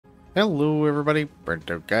Hello everybody,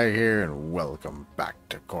 Burnedoutguy here, and welcome back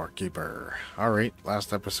to Core Keeper. Alright,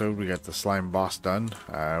 last episode we got the slime boss done.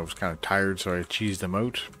 I was kind of tired, so I cheesed him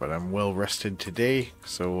out, but I'm well rested today,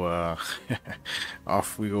 so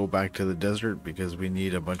off we go back to the desert because we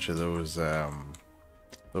need a bunch of those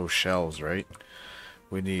shells, right?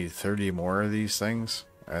 We need 30 more of these things,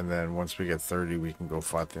 and then once we get 30 we can go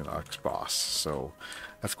fight the next boss. So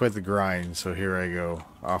that's quite the grind, so here I go.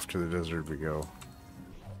 Off to the desert we go.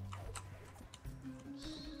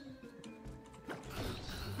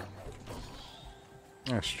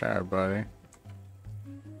 Nice try, buddy.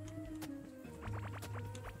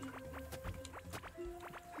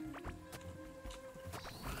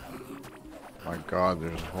 My god,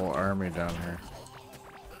 there's a whole army down here.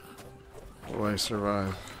 Will I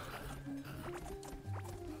survive?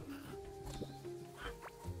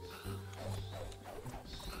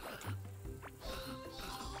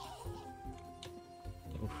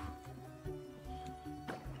 Oof.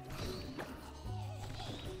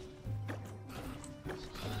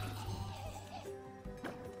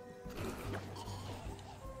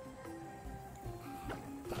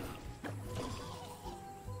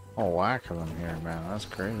 Oh, whack of them here, man. That's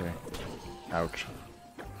crazy. Ouch.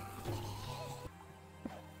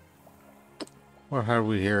 What have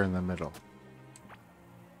we here in the middle?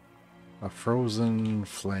 A frozen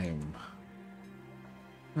flame.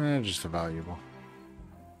 Just a valuable.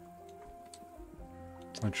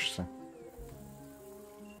 Interesting.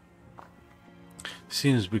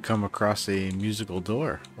 Seems we come across a musical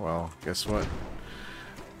door. Well, guess what?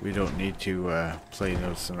 We don't need to play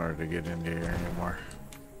notes in order to get into here anymore.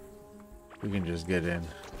 We can just get in.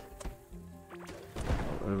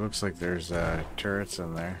 It looks like there's turrets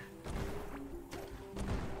in there.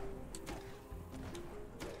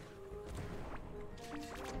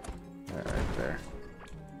 Yeah, right there.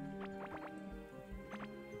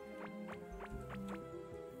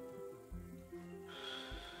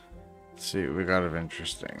 Let's see what we got of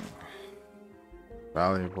interesting.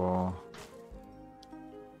 Valuable.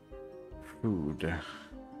 Food.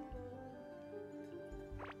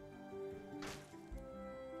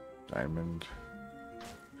 Diamond.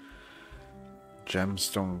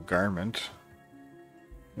 Gemstone garment.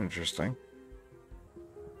 Interesting.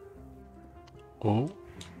 Oh.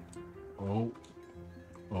 Oh.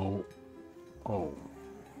 Oh. Oh.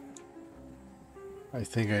 I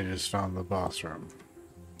think I just found the boss room.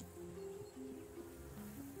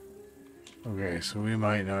 Okay, so we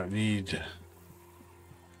might not need...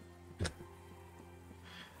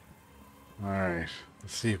 Alright,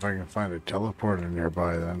 let's see if I can find a teleporter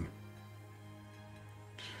nearby then.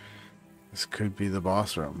 This could be the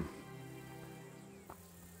boss room.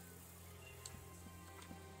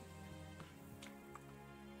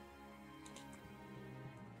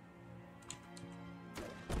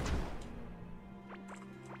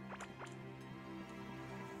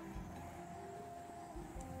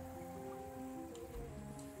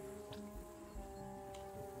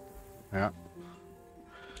 Yeah.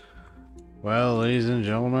 Well, ladies and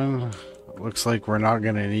gentlemen, it looks like we're not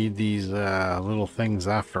going to need these little things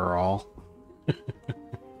after all.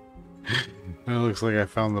 It looks like I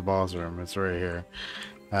found the boss room. It's right here.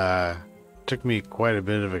 Took me quite a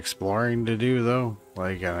bit of exploring to do, though.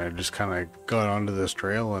 Like, and I just kind of got onto this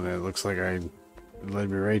trail, and it looks like it led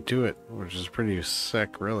me right to it, which is pretty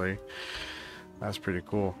sick, really. That's pretty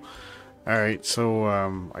cool. Alright, so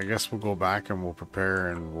I guess we'll go back and we'll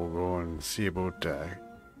prepare and we'll go and see about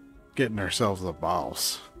getting ourselves a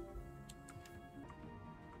boss.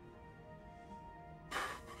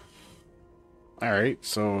 Alright,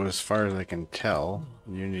 so as far as I can tell,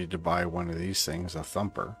 you need to buy one of these things, a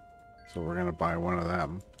thumper. So we're going to buy one of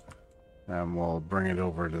them. And we'll bring it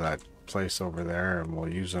over to that place over there and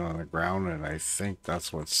we'll use it on the ground. And I think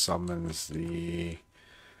that's what summons the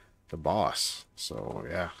boss. So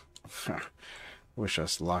yeah. Wish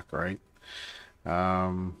us luck, right?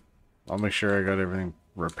 I'll make sure I got everything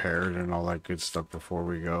repaired and all that good stuff before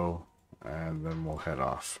we go. And then we'll head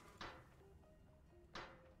off.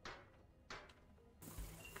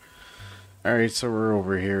 Alright, so we're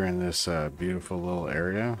over here in this beautiful little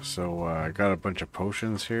area. So I got a bunch of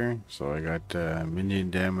potions here. So I got minion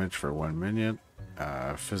damage for 1 minion,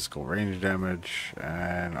 physical range damage,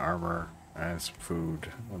 and armor, and some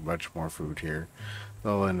food. A bunch more food here.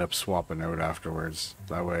 They'll end up swapping out afterwards.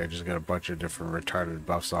 That way I just got a bunch of different retarded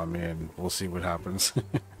buffs on me and we'll see what happens.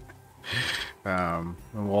 And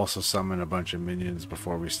we'll also summon a bunch of minions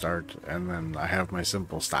before we start. And then I have my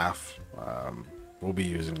simple staff. We'll be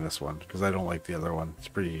using this one because I don't like the other one. It's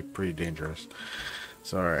pretty dangerous.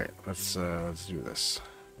 So alright, let's do this.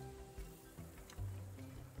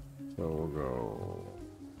 So we'll go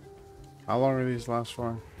How long are these last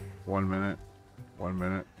for? 1 minute. 1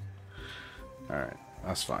 minute. Alright,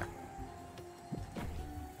 that's fine.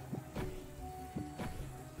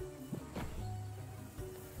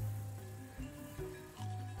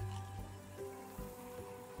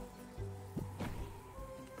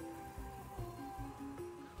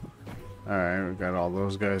 Alright, we got all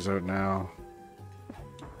those guys out now.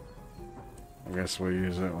 I guess we'll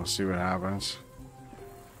use it. We'll see what happens.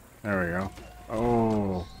 There we go.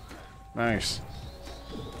 Oh, nice.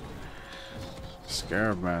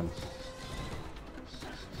 Scarab man.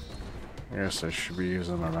 I guess I should be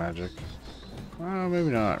using my magic. Well,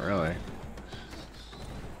 maybe not really.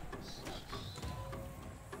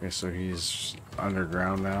 Okay, so he's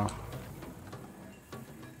underground now.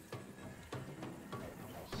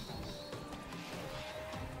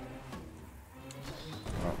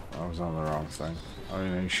 Oh, I was on the wrong thing. Oh,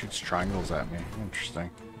 yeah, he shoots triangles at me. Interesting.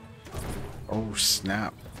 Oh,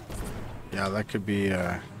 snap. Yeah, that could be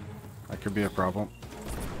a problem.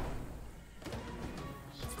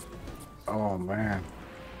 Oh man.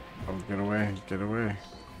 Oh, get away, get away.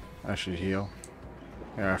 I should heal.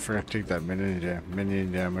 Yeah, I forgot to take that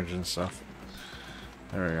minion damage and stuff.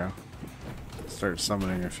 There we go. Start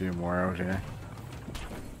summoning a few more out here.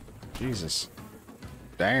 Jesus.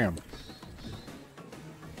 Damn.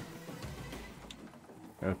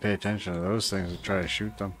 Gotta pay attention to those things and try to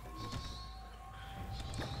shoot them.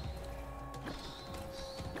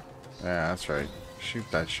 Yeah, that's right. Shoot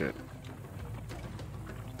that shit.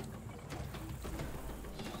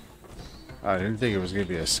 I didn't think it was gonna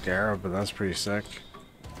be a scarab, but that's pretty sick.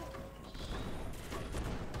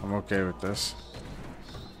 I'm okay with this.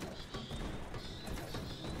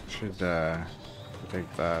 Should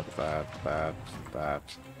take that.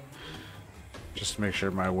 Just to make sure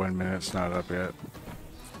my 1 minute's not up yet.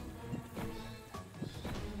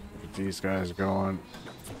 Get these guys going.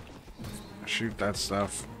 Shoot that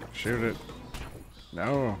stuff. Shoot it.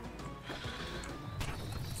 No.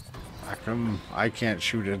 How come I can't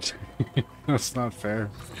shoot it? That's not fair.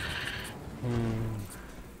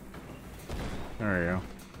 There we go.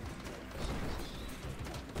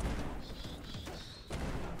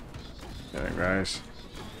 Get it, guys.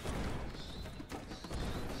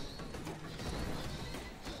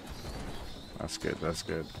 That's good, that's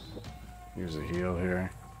good. Use a heal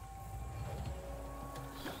here.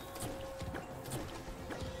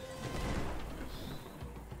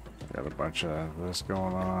 Got a bunch of this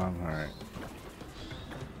going on. Alright.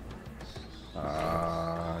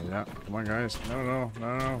 Yeah. Come on, guys.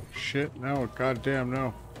 No. Shit, no. Goddamn,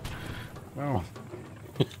 no. No.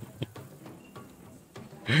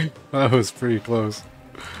 That was pretty close.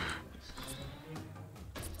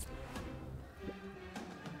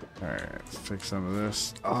 Alright, let's take some of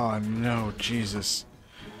this. Oh, no. Jesus.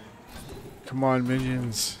 Come on,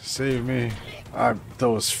 minions. Save me.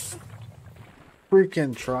 Those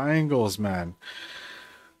freaking triangles, man.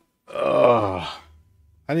 Ugh.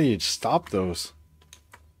 How do you stop those?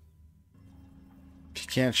 You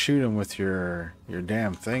can't shoot them with your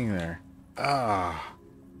damn thing there. Ah.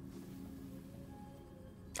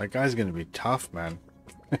 That guy's gonna be tough, man.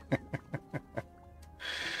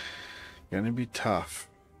 Gonna be tough.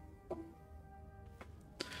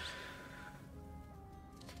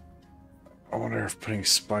 I wonder if putting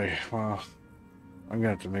spike. Well, I'm gonna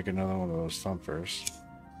have to make another one of those thumpers.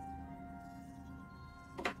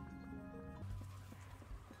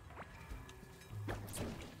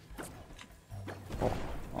 Oh,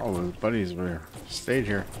 all his buddies were stayed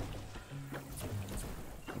here.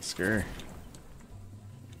 That's scary.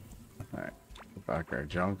 Alright, put back our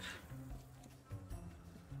junk.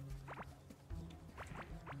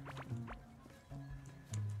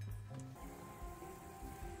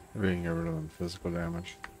 We can get rid of them physical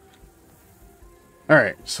damage.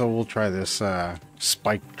 Alright, so we'll try this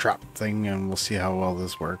spike trap thing and we'll see how well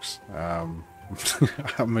this works. I'm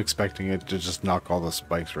expecting it to just knock all the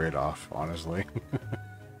spikes right off, honestly.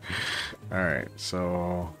 Alright,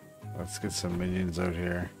 so let's get some minions out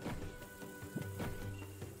here.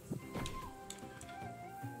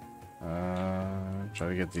 Try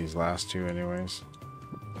to get these last two anyways.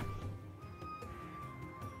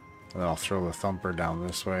 And then I'll throw the thumper down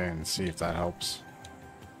this way and see if that helps.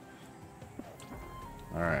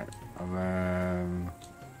 Alright, and then...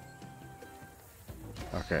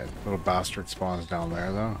 Okay, little bastard spawns down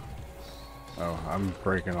there though. Oh, I'm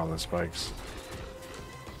breaking all the spikes.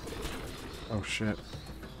 Oh shit.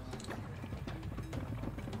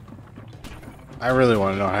 I really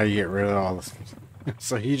want to know how you get rid of all this.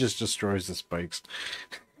 So he just destroys the spikes.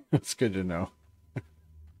 That's good to know.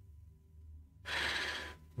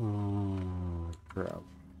 Oh, crap.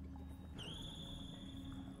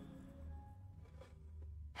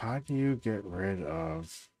 How do you get rid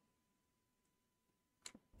of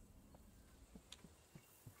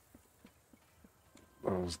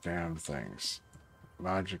those damn things?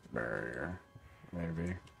 Magic barrier,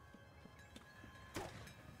 maybe.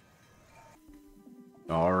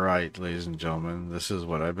 Alright, ladies and gentlemen, this is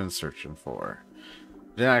what I've been searching for.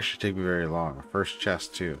 It didn't actually take me very long. First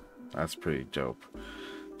chest too. That's pretty dope.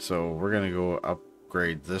 So we're gonna go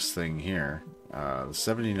upgrade this thing here.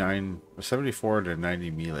 74 to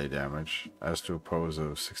 90 melee damage, as to oppose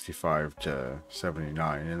of 65 to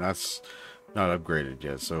 79, and that's not upgraded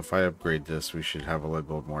yet. So if I upgrade this, we should have a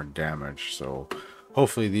little bit more damage. So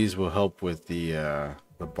hopefully these will help with the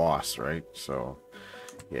boss, right? So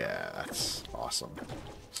yeah, that's awesome.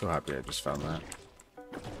 So happy I just found that.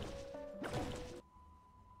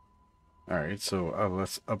 Alright, so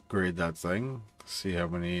let's upgrade that thing. See how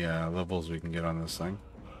many levels we can get on this thing.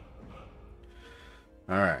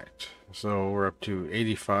 Alright, so we're up to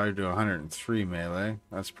 85 to 103 melee.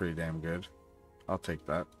 That's pretty damn good. I'll take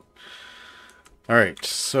that. Alright,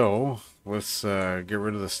 so let's get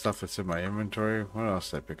rid of the stuff that's in my inventory. What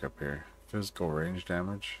else did I pick up here? Physical range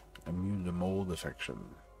damage. Immune to mold affection.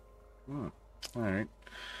 Alright.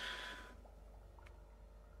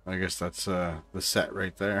 I guess that's the set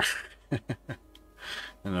right there.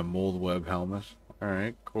 And a mold web helmet.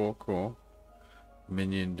 Alright, cool, cool.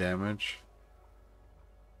 Minion damage.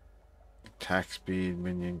 Attack speed,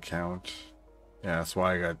 minion count. Yeah, that's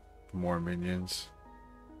why I got more minions.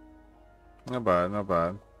 Not bad, not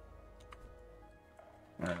bad.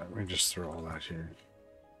 Alright, let me just throw all that here.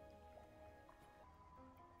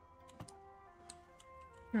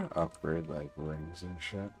 Upgrade like rings and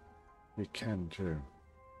shit. You can too.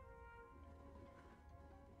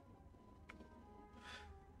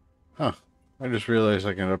 Huh. I just realized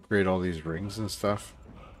I can upgrade all these rings and stuff.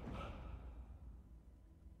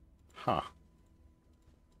 Huh.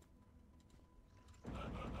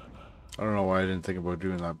 I don't know why I didn't think about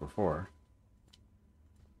doing that before.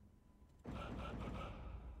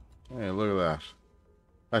 Hey, look at that.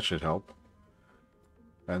 That should help.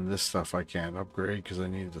 And this stuff I can't upgrade because I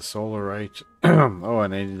need the solarite. Oh,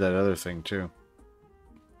 and I need that other thing too.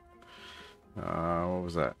 What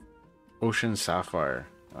was that? Ocean sapphire.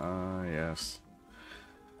 Yes.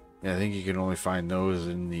 Yeah, I think you can only find those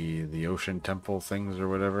in the ocean temple things or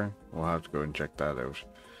whatever. We'll have to go and check that out.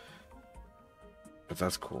 But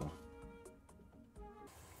that's cool.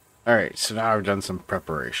 Alright, so now I've done some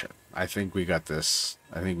preparation. I think we got this.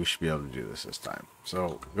 I think we should be able to do this time.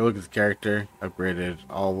 So, go look at the character. Upgraded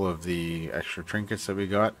all of the extra trinkets that we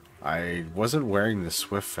got. I wasn't wearing the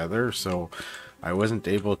swift feather, so I wasn't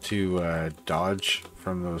able to dodge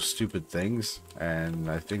from those stupid things.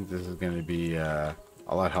 And I think this is going to be a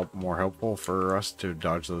lot more helpful for us to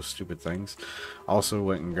dodge those stupid things. Also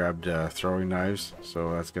went and grabbed throwing knives,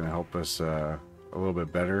 so that's going to help us a little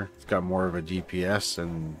bit better. It's got more of a DPS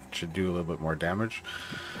and should do a little bit more damage.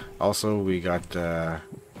 Also, we got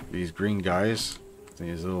these green guys,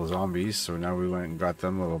 these little zombies, so now we went and got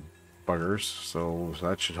them little buggers, so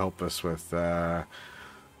that should help us with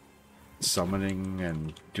summoning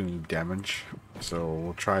and doing damage. So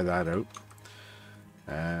we'll try that out.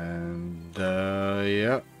 And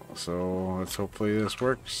yeah, so let's hopefully this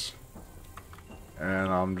works. And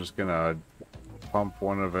I'm just gonna pump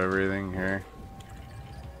one of everything here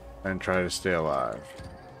and try to stay alive.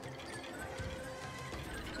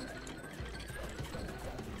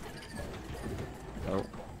 Oh,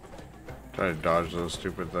 try to dodge those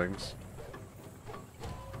stupid things.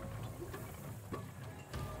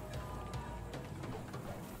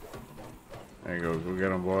 There you go, go get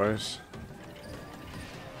them, boys.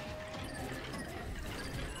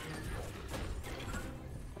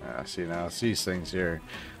 See, now it's these things here.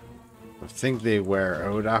 I think they wear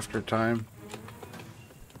out after time.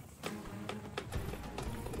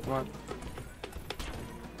 What?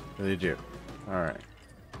 They do. Alright.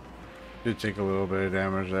 Did take a little bit of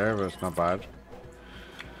damage there, but it's not bad.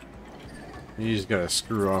 You just gotta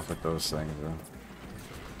screw off with those things, though.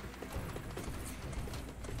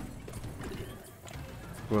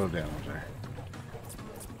 A little damage there.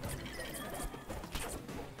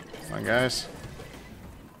 Come on, guys.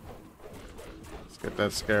 Let's get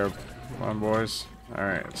that scarab. Come on, boys.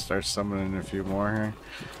 Alright, let's start summoning a few more here.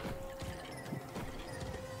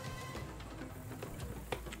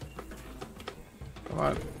 Come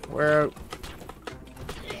on, we're out.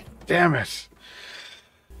 Damn it.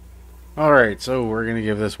 Alright, so we're going to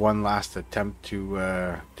give this one last attempt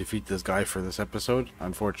to defeat this guy for this episode.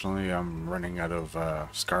 Unfortunately, I'm running out of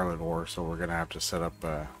scarlet ore, so we're going to have to set up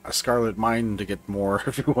a scarlet mine to get more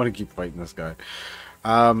if we want to keep fighting this guy.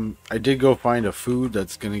 I did go find a food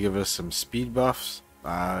that's going to give us some speed buffs.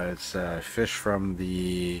 It's fish from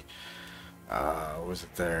the, what was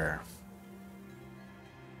it there?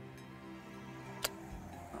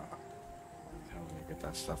 How do you get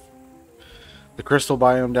that stuff? The crystal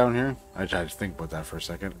biome down here. I tried to think about that for a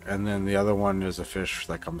second. And then the other one is a fish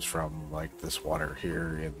that comes from like this water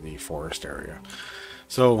here in the forest area.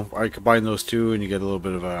 So I combine those two and you get a little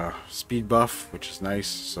bit of a speed buff, which is nice.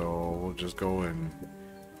 So we'll just go and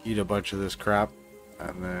eat a bunch of this crap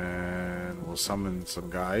and then we'll summon some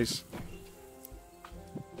guys.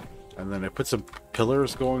 And then I put some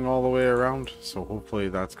pillars going all the way around, so hopefully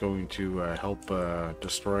that's going to help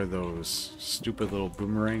destroy those stupid little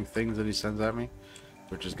boomerang things that he sends at me,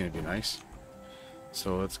 which is going to be nice.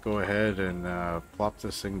 So let's go ahead and plop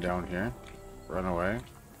this thing down here, run away.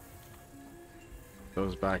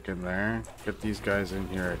 Those back in there, get these guys in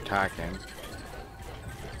here attacking.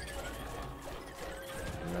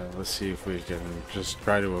 And then let's see if we can just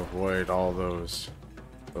try to avoid all those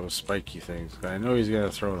spiky things. I know he's gonna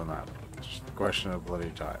throw them at me. It's just a question of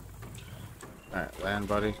bloody time. Alright, land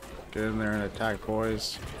buddy. Get in there and attack,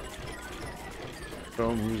 boys. Show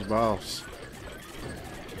them who's boss.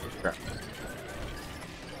 Crap.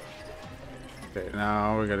 Okay,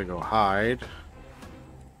 now we gotta go hide.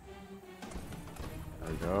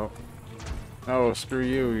 There we go. Oh, screw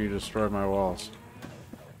you, you destroyed my walls.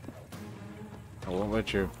 I won't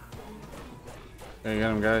let you. Okay, get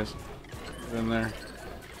him, guys. Get in there.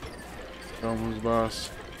 Show him who's boss.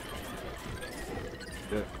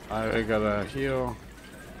 Yeah, I gotta heal.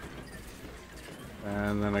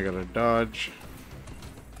 And then I gotta dodge.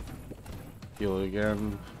 Heal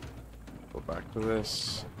again. Go back to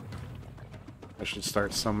this. I should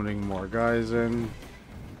start summoning more guys in.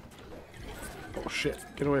 Oh shit,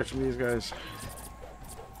 get away from these guys.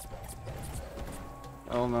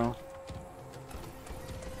 Oh no.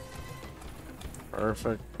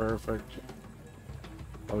 Perfect, perfect.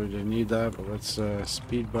 Probably didn't need that, but let's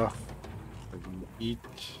speed buff. I can eat.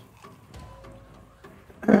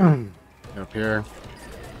 Up here.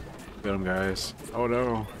 Get them, guys. Oh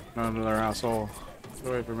no, not another asshole. Get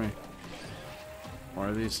away from me. More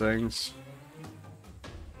of these things.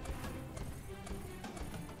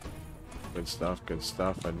 Good stuff, good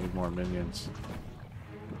stuff. I need more minions.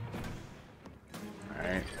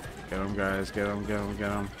 Alright. Get them, guys. Get them, get them, get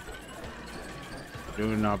them.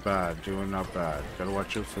 Doing not bad, doing not bad. Gotta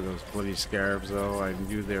watch out for those bloody scarabs though. I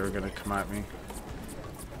knew they were gonna come at me.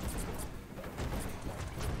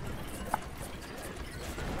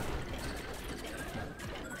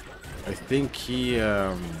 I think he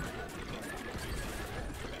oh,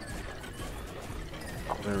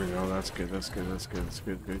 there we go. That's good, that's good, that's good, that's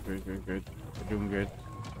good, good, good, good, good. We're doing good.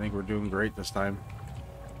 I think we're doing great this time.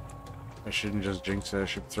 I shouldn't just jinx it. I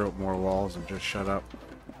should throw up more walls and just shut up.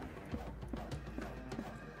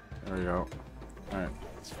 There we go. Alright,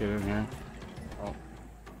 let's get in here. Oh.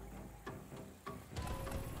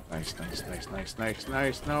 Nice, nice, nice, nice, nice,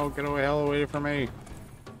 nice. No, get away, hell away from me.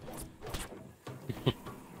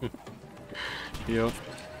 Heal.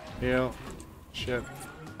 Heal. Shit.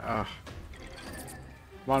 Ah.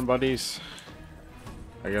 Come on, buddies.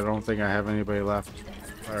 I don't think I have anybody left.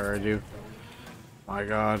 Or I do. My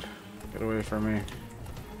god. Get away from me.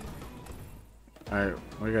 Alright,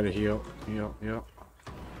 we gotta heal. Heal, heal.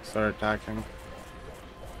 Start attacking.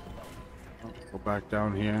 Go back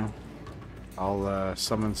down here. I'll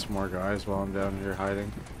summon some more guys while I'm down here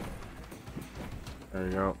hiding. There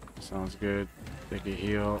you go. Sounds good. Take a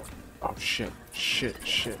heal. Oh shit, shit,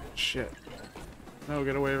 shit, shit. No,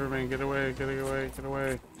 get away from me. Get away, get away, get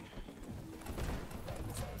away.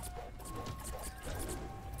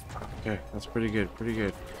 Okay, that's pretty good, pretty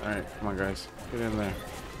good. Alright, come on guys. Get in there.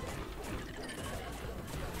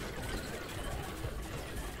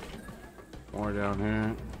 More down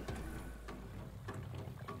here.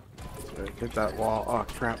 Right, hit that wall. Oh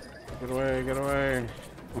crap. Get away, get away.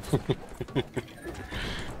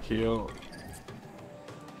 Heal.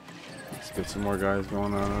 Let's get some more guys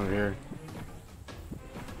going on over here.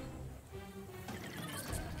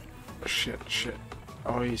 Oh, shit, shit.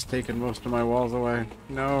 Oh, he's taking most of my walls away.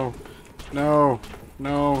 No. No.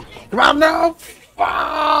 No. Come on, no!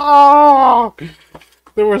 Fuck!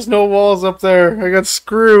 There was no walls up there. I got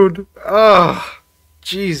screwed. Oh,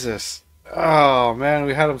 Jesus. Oh, man,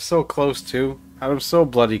 we had him so close, too. Had him so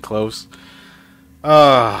bloody close.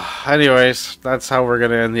 Anyways, that's how we're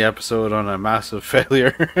going to end the episode, on a massive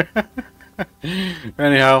failure.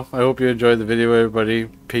 Anyhow, I hope you enjoyed the video, everybody.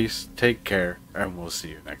 Peace, take care, and we'll see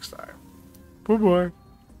you next time. Bye-bye.